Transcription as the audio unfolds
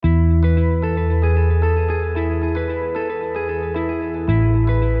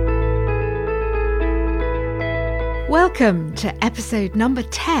Welcome to episode number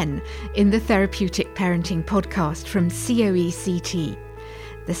 10 in the Therapeutic Parenting podcast from COECT,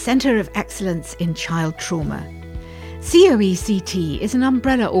 the Centre of Excellence in Child Trauma. COECT is an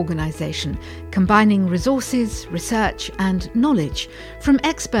umbrella organisation combining resources, research and knowledge from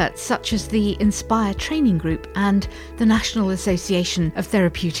experts such as the Inspire Training Group and the National Association of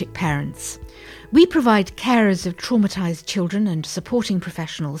Therapeutic Parents. We provide carers of traumatised children and supporting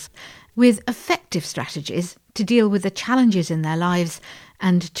professionals with effective strategies to deal with the challenges in their lives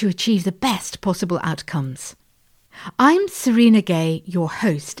and to achieve the best possible outcomes. I'm Serena Gay, your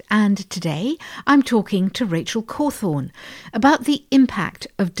host, and today I'm talking to Rachel Cawthorne about the impact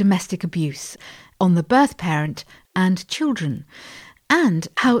of domestic abuse on the birth parent and children, and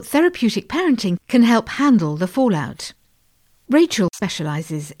how therapeutic parenting can help handle the fallout. Rachel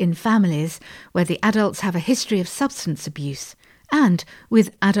specialises in families where the adults have a history of substance abuse and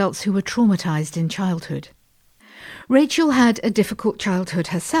with adults who were traumatised in childhood. Rachel had a difficult childhood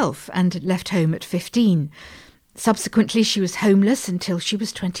herself and left home at 15. Subsequently, she was homeless until she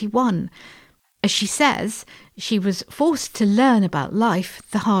was 21. As she says, she was forced to learn about life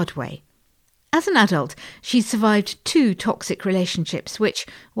the hard way. As an adult, she survived 2 toxic relationships which,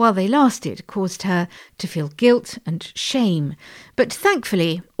 while they lasted, caused her to feel guilt and shame. But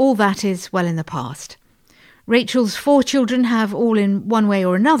thankfully, all that is well in the past. Rachel's 4 children have, all in one way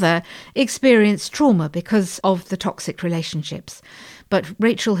or another, experienced trauma because of the toxic relationships. But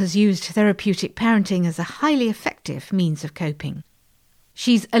Rachel has used therapeutic parenting as a highly effective means of coping.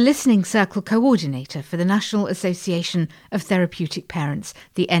 She's a listening circle coordinator for the National Association of Therapeutic Parents,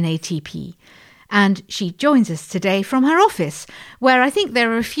 the NATP. And she joins us today from her office, where I think there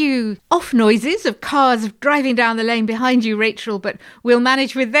are a few off noises of cars driving down the lane behind you, Rachel, but we'll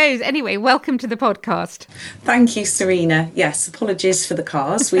manage with those. Anyway, welcome to the podcast. Thank you, Serena. Yes, apologies for the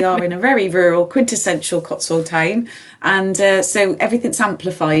cars. We are in a very rural, quintessential Cotswold town, and so everything's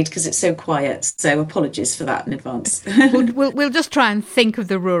amplified because it's so quiet. So apologies for that in advance. We'll just try and think of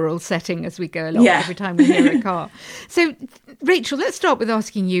the rural setting as we go along every time we hear a car. So, Rachel, let's start with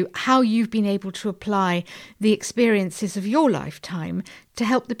asking you how you've been able to apply the experiences of your lifetime to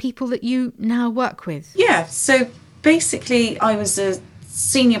help the people that you now work with. Yeah, so basically I was a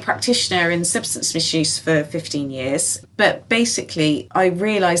senior practitioner in substance misuse for 15 years, but basically I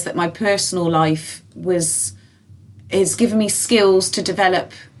realised that my personal life is given me skills to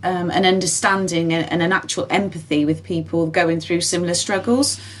develop an understanding and an actual empathy with people going through similar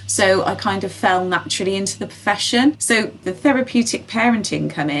struggles. So I kind of fell naturally into the profession. So the therapeutic parenting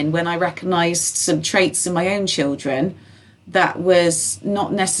come in when I recognised some traits in my own children that was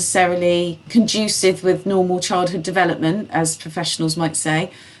not necessarily conducive with normal childhood development, as professionals might say.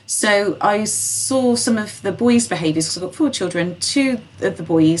 So I saw some of the boys' behaviours, because I've got 4 children. 2 of the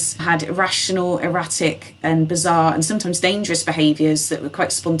boys had irrational, erratic and bizarre and sometimes dangerous behaviours that were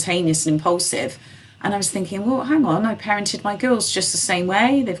quite spontaneous and impulsive. And I was thinking, well, hang on, I parented my girls just the same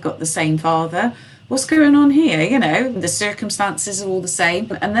way. They've got the same father. What's going on here? You know, the circumstances are all the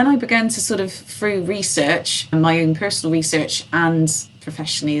same. And then I began to sort of, through research, my own personal research and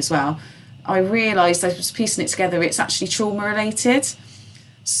professionally as well, I realised I was piecing it together. It's actually trauma related.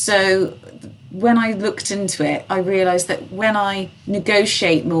 So when I looked into it, I realised that when I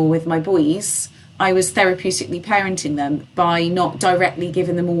negotiate more with my boys, I was therapeutically parenting them by not directly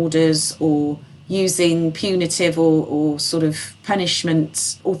giving them orders or using punitive or sort of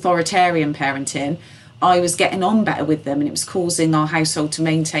punishment, authoritarian parenting. I was getting on better with them, and it was causing our household to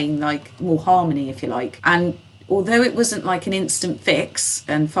maintain like more harmony, if you like. And although it wasn't like an instant fix,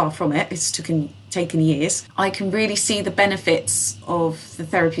 and far from it, it's taken years, I can really see the benefits of the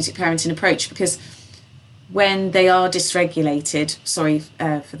therapeutic parenting approach, because when they are dysregulated, sorry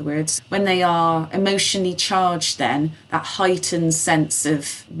for the words, when they are emotionally charged, then that heightened sense of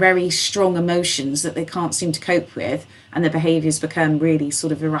very strong emotions that they can't seem to cope with, and their behaviours become really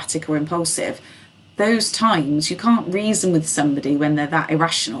sort of erratic or impulsive. Those times you can't reason with somebody when they're that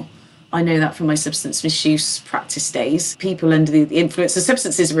irrational. I know that from my substance misuse practice days. People under the influence of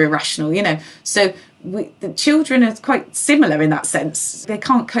substances are irrational, you know. So the children are quite similar in that sense. They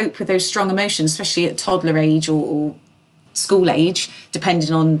can't cope with those strong emotions, especially at toddler age or school age,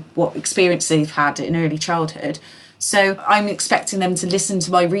 depending on what experience they've had in early childhood. So I'm expecting them to listen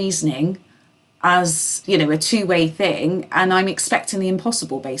to my reasoning as, you know, a two-way thing, and I'm expecting the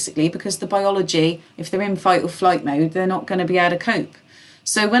impossible, basically, because the biology, if they're in fight or flight mode, they're not going to be able to cope.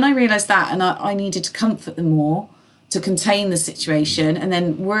 So when I realised that, and I needed to comfort them more, to contain the situation, and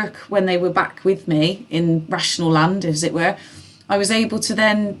then work when they were back with me in rational land, as it were, I was able to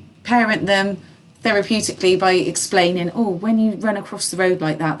then parent them therapeutically by explaining, oh, when you run across the road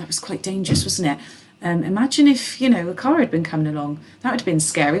like that, that was quite dangerous, wasn't it? Imagine if, a car had been coming along. That would have been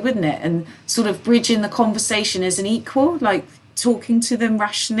scary, wouldn't it? And sort of bridging the conversation as an equal, like talking to them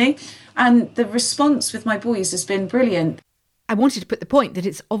rationally. And the response with my boys has been brilliant. I wanted to put the point that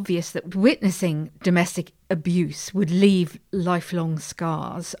it's obvious that witnessing domestic abuse would leave lifelong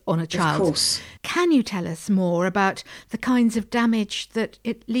scars on a child. Of course. Can you tell us more about the kinds of damage that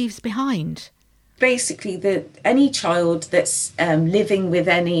it leaves behind? Basically, any child that's living with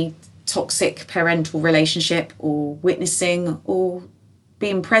any toxic parental relationship or witnessing or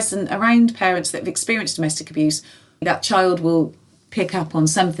being present around parents that have experienced domestic abuse, that child will pick up on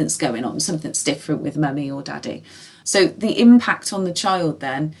something's going on, something's different with mummy or daddy. So the impact on the child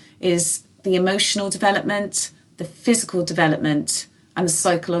then is the emotional development, the physical development, and the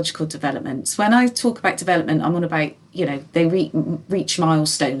psychological development. When I talk about development, I'm on about, they reach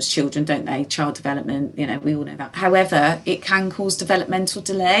milestones, children, don't they? Child development, we all know that. However, it can cause developmental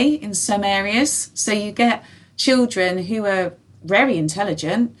delay in some areas. So you get children who are very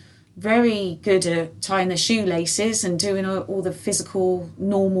intelligent, very good at tying their shoelaces and doing all the physical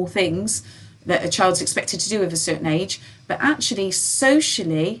normal things that a child's expected to do at a certain age, but actually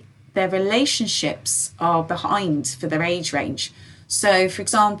socially their relationships are behind for their age range. So, for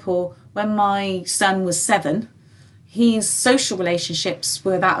example, when my son was 7, his social relationships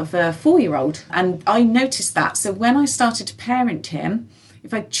were that of a 4-year-old. And I noticed that. So when I started to parent him,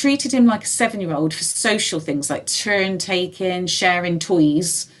 if I treated him like a 7-year-old for social things like turn taking, sharing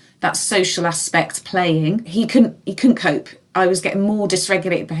toys, that social aspect, playing, he couldn't cope. I was getting more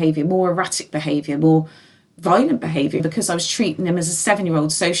dysregulated behaviour, more erratic behaviour, more violent behaviour because I was treating him as a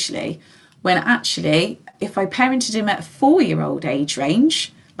 7-year-old socially, when actually, if I parented him at a 4-year-old age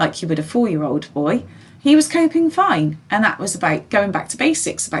range, like you would a 4-year-old boy, he was coping fine. And that was about going back to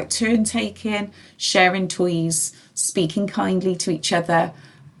basics, about turn taking, sharing toys, speaking kindly to each other,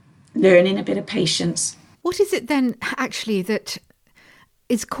 learning a bit of patience. What is it then actually that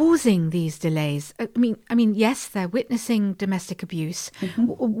is causing these delays? I mean, yes, they're witnessing domestic abuse. Mm-hmm.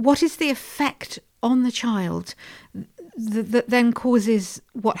 What is the effect on the child that then causes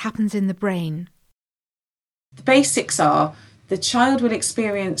what happens in the brain? The basics are the child will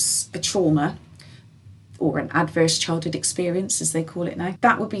experience a trauma or an adverse childhood experience, as they call it now.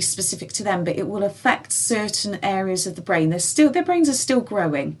 That will be specific to them, but it will affect certain areas of the brain. Their brains are still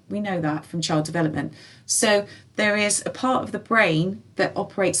growing. We know that from child development. So there is a part of the brain that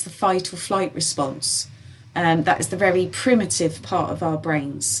operates the fight or flight response. That is the very primitive part of our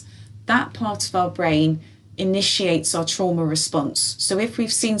brains. That part of our brain initiates our trauma response. So if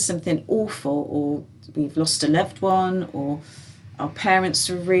we've seen something awful, or we've lost a loved one, or our parents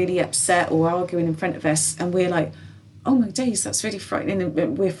are really upset or arguing in front of us, and we're like, oh my days, that's really frightening,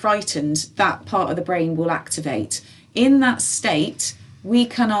 and we're frightened, that part of the brain will activate. In that state, we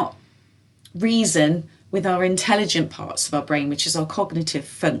cannot reason with our intelligent parts of our brain, which is our cognitive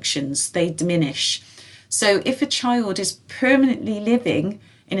functions. They diminish. So if a child is permanently living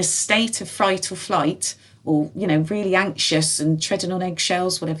in a state of fright or flight, or really anxious and treading on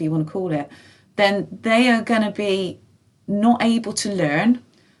eggshells, whatever you want to call it, then they are going to be not able to learn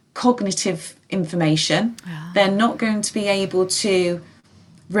cognitive information. They're not going to be able to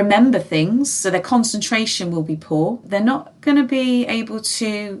remember things, so their concentration will be poor. They're not going to be able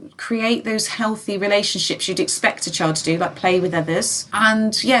to create those healthy relationships you'd expect a child to do, like play with others.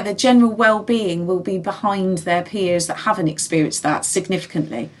 And their general well-being will be behind their peers that haven't experienced that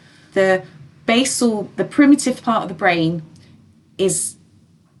significantly. The primitive part of the brain is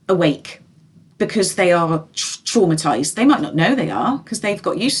awake because they are traumatized. They might not know they are because they've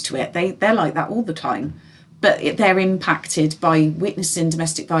got used to it. They're like that all the time. But they're impacted by witnessing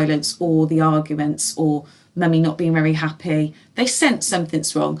domestic violence or the arguments or mummy not being very happy. They sense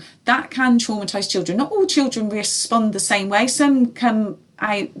something's wrong. That can traumatise children. Not all children respond the same way. Some come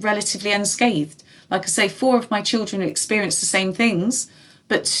out relatively unscathed. Like I say, 4 of my children experience the same things,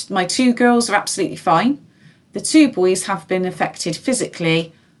 but my 2 girls are absolutely fine. The 2 boys have been affected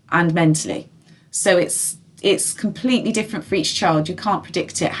physically and mentally. So it's completely different for each child. You can't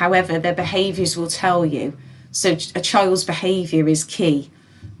predict it. However, their behaviours will tell you. So a child's behaviour is key.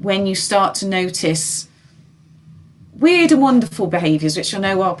 When you start to notice weird and wonderful behaviours, which I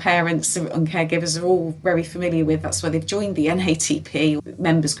know our parents and caregivers are all very familiar with, that's why they've joined the NATP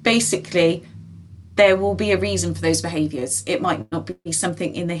members. Basically, there will be a reason for those behaviours. It might not be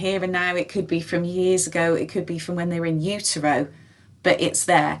something in the here and now. It could be from years ago. It could be from when they were in utero. But it's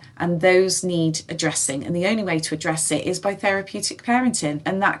there, and those need addressing. And the only way to address it is by therapeutic parenting.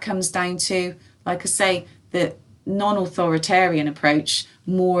 And that comes down to, like I say, the non-authoritarian approach,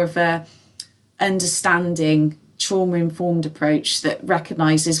 more of a understanding, trauma-informed approach that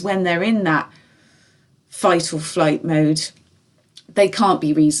recognises when they're in that fight or flight mode, they can't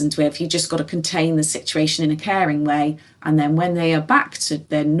be reasoned with. You just got to contain the situation in a caring way. And then when they are back to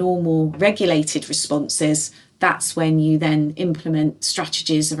their normal regulated responses, that's when you then implement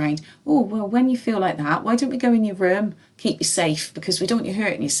strategies around, oh, well, when you feel like that, why don't we go in your room, keep you safe because we don't want you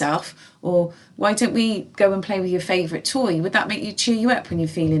hurting yourself? Or why don't we go and play with your favourite toy? Would that make you cheer you up when you're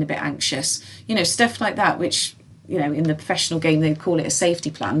feeling a bit anxious? You know, stuff like that, which, you know, in the professional game, they call it a safety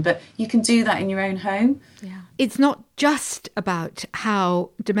plan, but you can do that in your own home. Yeah. It's not just about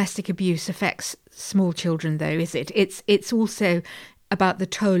how domestic abuse affects small children, though, is it? It's also about the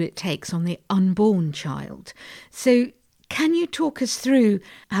toll it takes on the unborn child. So can you talk us through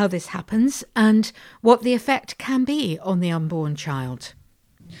how this happens and what the effect can be on the unborn child?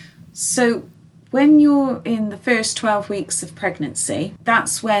 So when you're in the first 12 weeks of pregnancy,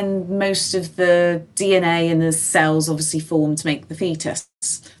 that's when most of the DNA and the cells obviously form to make the fetus.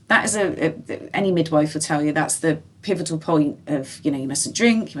 That is any midwife will tell you that's the pivotal point of, you know, you mustn't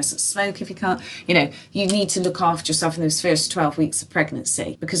drink, you mustn't smoke if you can't, you know, you need to look after yourself in those first 12 weeks of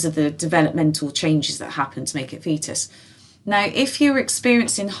pregnancy because of the developmental changes that happen to make it fetus. Now, if you're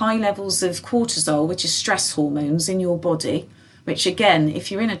experiencing high levels of cortisol, which is stress hormones in your body, which again,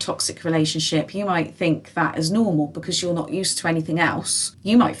 if you're in a toxic relationship, you might think that is normal because you're not used to anything else.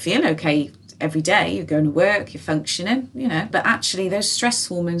 You might feel okay every day, you're going to work, you're functioning, you know, but actually those stress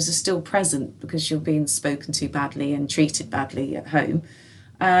hormones are still present because you're being spoken to badly and treated badly at home.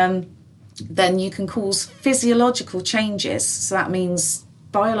 Then you can cause physiological changes. So that means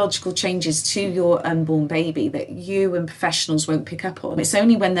biological changes to your unborn baby that you and professionals won't pick up on. It's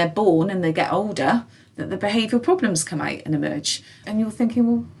only when they're born and they get older that the behavioural problems come out and emerge. And you're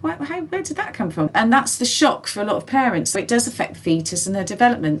thinking, well, where did that come from? And that's the shock for a lot of parents. It does affect the fetus and their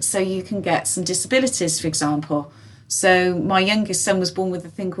development. So you can get some disabilities, for example. So my youngest son was born with a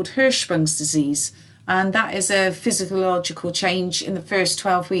thing called Hirschsprung's disease. And that is a physiological change in the first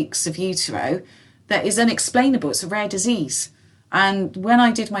 12 weeks of utero that is unexplainable. It's a rare disease. And when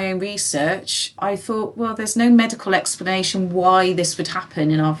I did my own research, I thought, well, there's no medical explanation why this would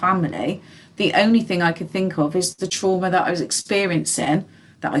happen in our family. The only thing I could think of is the trauma that I was experiencing,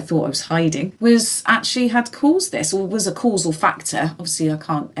 that I thought I was hiding, was actually had caused this, or was a causal factor. Obviously, I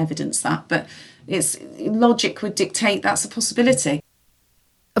can't evidence that, but it's logic would dictate that's a possibility.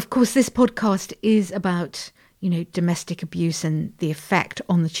 Of course, this podcast is about, you know, domestic abuse and the effect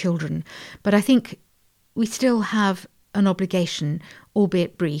on the children. But I think we still have an obligation,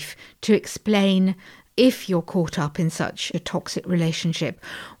 albeit brief, to explain, if you're caught up in such a toxic relationship,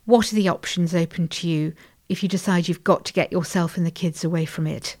 what are the options open to you if you decide you've got to get yourself and the kids away from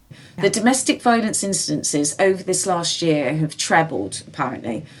it? The domestic violence incidences over this last year have trebled,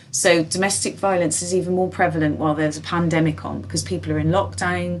 apparently. So domestic violence is even more prevalent while there's a pandemic on, because people are in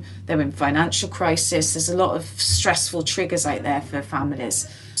lockdown, they're in financial crisis, there's a lot of stressful triggers out there for families.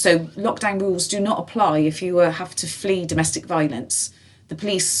 So lockdown rules do not apply if you have to flee domestic violence. The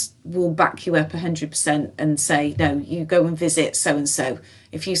police will back you up 100% and say, no, you go and visit so-and-so.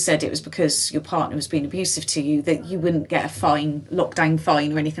 If you said it was because your partner was being abusive to you, that you wouldn't get a fine, lockdown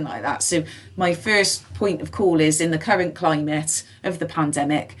fine or anything like that. So my first point of call is, in the current climate of the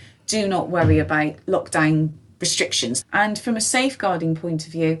pandemic, do not worry about lockdown restrictions. And from a safeguarding point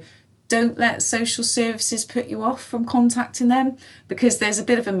of view, don't let social services put you off from contacting them, because there's a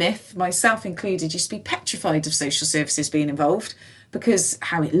bit of a myth, myself included, used to be petrified of social services being involved because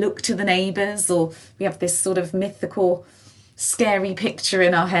how it looked to the neighbours, or we have this sort of mythical, scary picture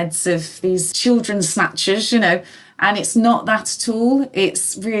in our heads of these children snatchers, you know, and it's not that at all.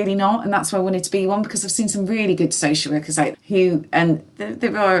 It's really not, and that's why I wanted to be one, because I've seen some really good social workers out who, and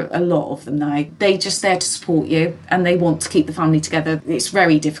there are a lot of them now, they're just there to support you and they want to keep the family together. It's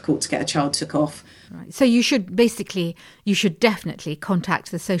very difficult to get a child took off. Right. So you should definitely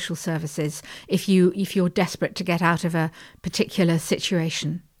contact the social services if you're desperate to get out of a particular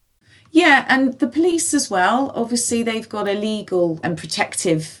situation. Yeah, and the police as well. Obviously, they've got a legal and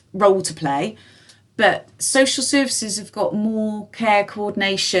protective role to play, but social services have got more care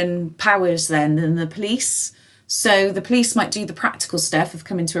coordination powers than the police. So the police might do the practical stuff of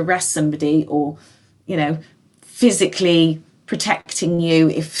coming to arrest somebody, or, you know, physically protecting you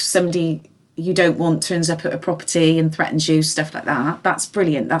if somebody you don't want turns up at a property and threatens you, stuff like that. That's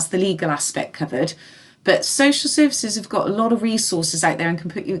brilliant. That's the legal aspect covered. But social services have got a lot of resources out there and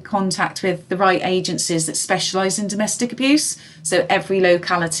can put you in contact with the right agencies that specialise in domestic abuse. So every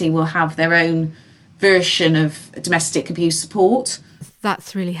locality will have their own version of domestic abuse support.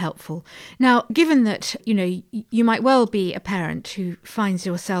 That's really helpful. Now, given that, you might well be a parent who finds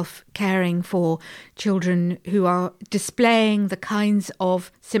yourself caring for children who are displaying the kinds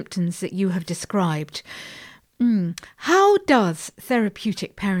of symptoms that you have described, how does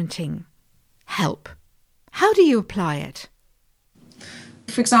therapeutic parenting help? How do you apply it?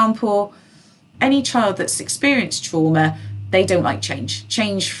 For example, any child that's experienced trauma, they don't like change.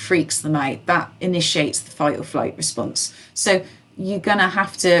 Change freaks them out. That initiates the fight or flight response. So you're going to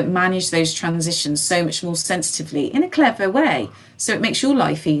have to manage those transitions so much more sensitively in a clever way. So it makes your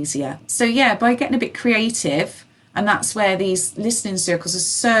life easier. So yeah, by getting a bit creative, and that's where these listening circles are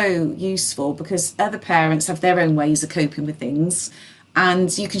so useful, because other parents have their own ways of coping with things,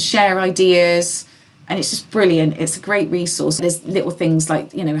 and you can share ideas, and it's just brilliant. It's a great resource. There's little things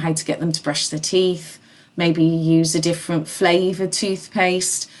like, how to get them to brush their teeth, maybe use a different flavour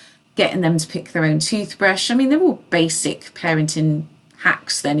toothpaste, getting them to pick their own toothbrush. I mean, they're all basic parenting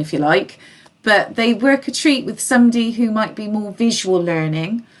hacks then, if you like, but they work a treat with somebody who might be more visual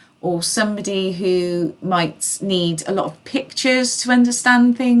learning, or somebody who might need a lot of pictures to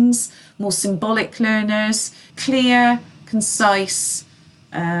understand things, more symbolic learners, clear, concise,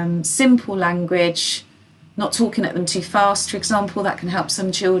 simple language, not talking at them too fast, for example. That can help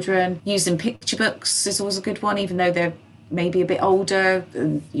some children. Using picture books is always a good one, even though they're maybe a bit older,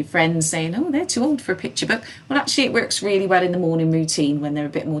 and your friends saying, oh, they're too old for a picture book. Well, actually, it works really well in the morning routine when they're a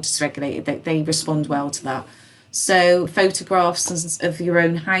bit more dysregulated. They respond well to that. So photographs of your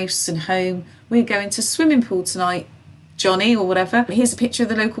own house and home. We're going to swimming pool tonight, Johnny, or whatever. Here's a picture of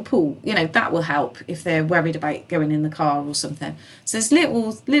the local pool. That will help if they're worried about going in the car or something. So there's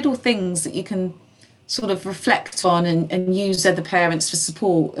little things that you can sort of reflect on and use other parents for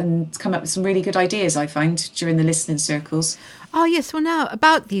support and come up with some really good ideas, I find, during the listening circles. Oh, yes. Well, now,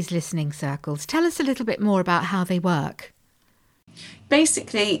 about these listening circles, tell us a little bit more about how they work.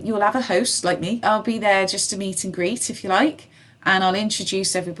 Basically, you'll have a host like me. I'll be there just to meet and greet, if you like, and I'll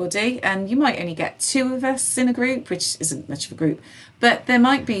introduce everybody. And you might only get 2 of us in a group, which isn't much of a group, but there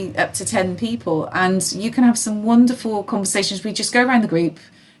might be up to 10 people, and you can have some wonderful conversations. We just go around the group.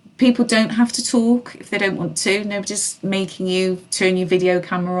 People don't have to talk if they don't want to. Nobody's making you turn your video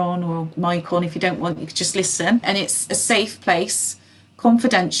camera on or mic on. If you don't want, you can just listen. And it's a safe place,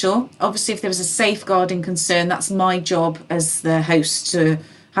 confidential. Obviously, if there was a safeguarding concern, that's my job as the host to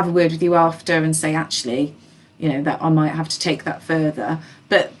have a word with you after and say, actually, that I might have to take that further.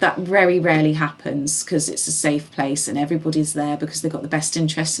 But that very rarely happens, because it's a safe place and everybody's there because they've got the best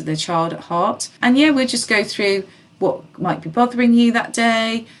interests of their child at heart. And yeah, we'll just go through what might be bothering you that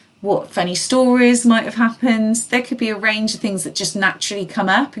day, what funny stories might have happened. There could be a range of things that just naturally come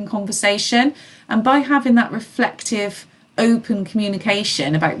up in conversation. And by having that reflective, open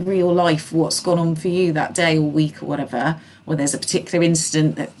communication about real life, what's gone on for you that day or week or whatever, or there's a particular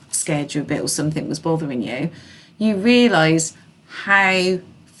incident that scared you a bit or something was bothering you, you realise how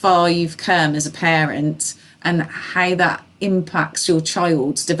far you've come as a parent and how that impacts your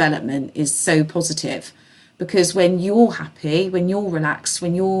child's development is so positive. Because when you're happy, when you're relaxed,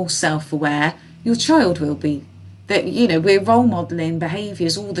 when you're self-aware, your child will be. That, we're role modelling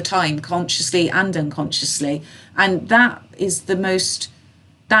behaviours all the time, consciously and unconsciously. And that is the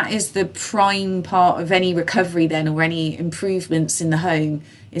prime part of any recovery then, or any improvements in the home,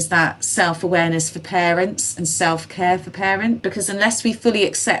 is that self-awareness for parents and self-care for parent. Because unless we fully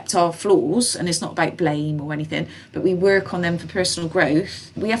accept our flaws, and it's not about blame or anything, but we work on them for personal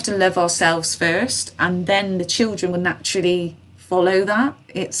growth, we have to love ourselves first, and then the children will naturally follow that.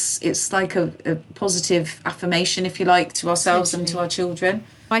 It's like a positive affirmation, if you like, to ourselves and to our children.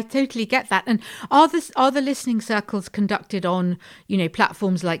 I totally get that. And are the listening circles conducted on,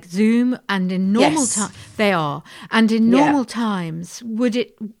 platforms like Zoom? And in normal time, they are. And in normal times,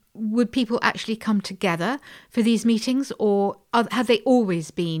 would people actually come together for these meetings, or have they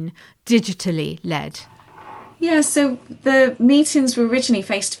always been digitally led? Yeah, so the meetings were originally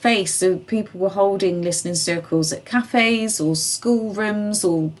face-to-face, so people were holding listening circles at cafes or schoolrooms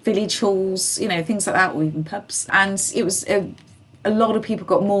or village halls, things like that, or even pubs. And it was a lot of people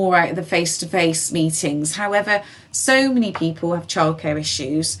got more out of the face-to-face meetings. However, so many people have childcare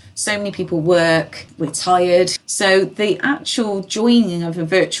issues, so many people work, we're tired. So the actual joining of a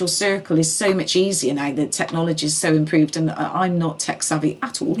virtual circle is so much easier now that technology is so improved, and I'm not tech savvy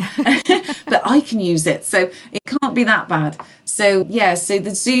at all, but I can use it. So it can't be that bad. So so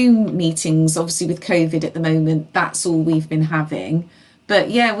the Zoom meetings, obviously with COVID at the moment, that's all we've been having. But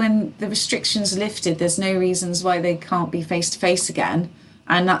when the restrictions are lifted, there's no reasons why they can't be face-to-face again.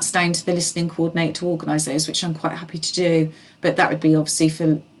 And that's down to the listening coordinator to organise those, which I'm quite happy to do. But that would be obviously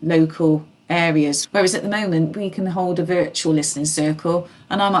for local areas. Whereas at the moment, we can hold a virtual listening circle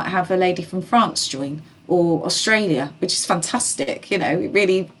and I might have a lady from France join, or Australia, which is fantastic. You know, it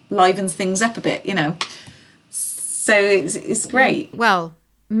really livens things up a bit, you know. So it's great. Well,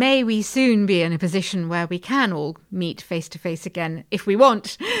 may we soon be in a position where we can all meet face to face again if we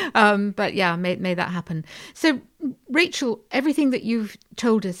want. But yeah, may that happen. So, Rachel, everything that you've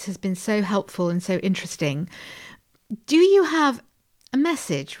told us has been so helpful and so interesting. Do you have a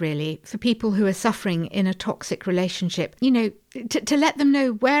message, really, for people who are suffering in a toxic relationship, you know, to let them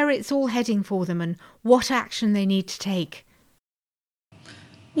know where it's all heading for them and what action they need to take?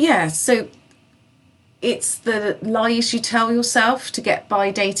 Yeah, so it's the lies you tell yourself to get by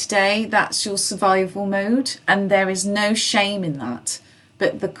day to day. That's your survival mode, and there is no shame in that.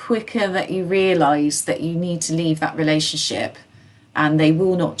 But the quicker that you realise that you need to leave that relationship, and they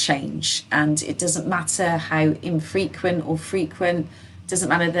will not change, and it doesn't matter how infrequent or frequent, doesn't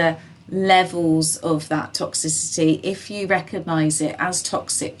matter the levels of that toxicity. If you recognise it as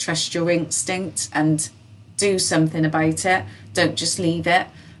toxic, trust your instinct and do something about it. Don't just leave it,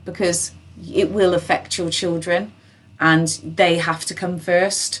 because it will affect your children and they have to come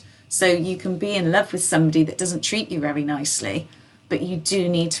first. So you can be in love with somebody that doesn't treat you very nicely, but you do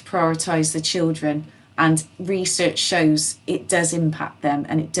need to prioritise the children. And research shows it does impact them,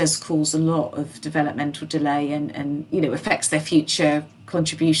 and it does cause a lot of developmental delay and you know, affects their future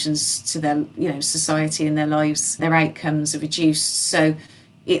contributions to their, you know, society and their lives. Their outcomes are reduced. So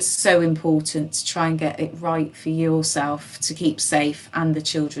it's so important to try and get it right for yourself to keep safe and the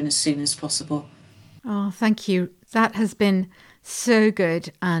children as soon as possible. Oh, thank you. That has been so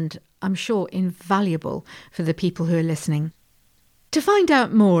good, and I'm sure invaluable for the people who are listening. To find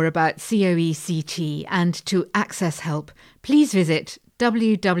out more about COECT and to access help, please visit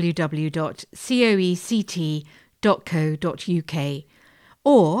www.coect.co.uk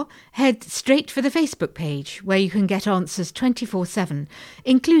or head straight for the Facebook page, where you can get answers 24/7,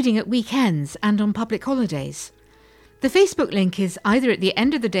 including at weekends and on public holidays. The Facebook link is either at the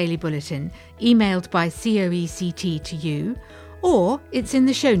end of the daily bulletin, emailed by COECT to you, or it's in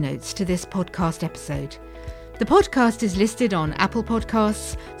the show notes to this podcast episode. The podcast is listed on Apple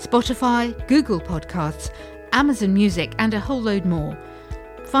Podcasts, Spotify, Google Podcasts, Amazon Music, and a whole load more.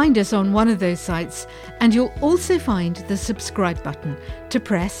 Find us on one of those sites, and you'll also find the subscribe button to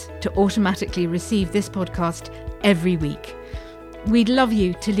press to automatically receive this podcast every week. We'd love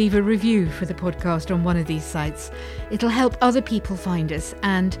you to leave a review for the podcast on one of these sites. It'll help other people find us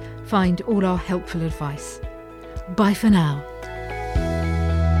and find all our helpful advice. Bye for now.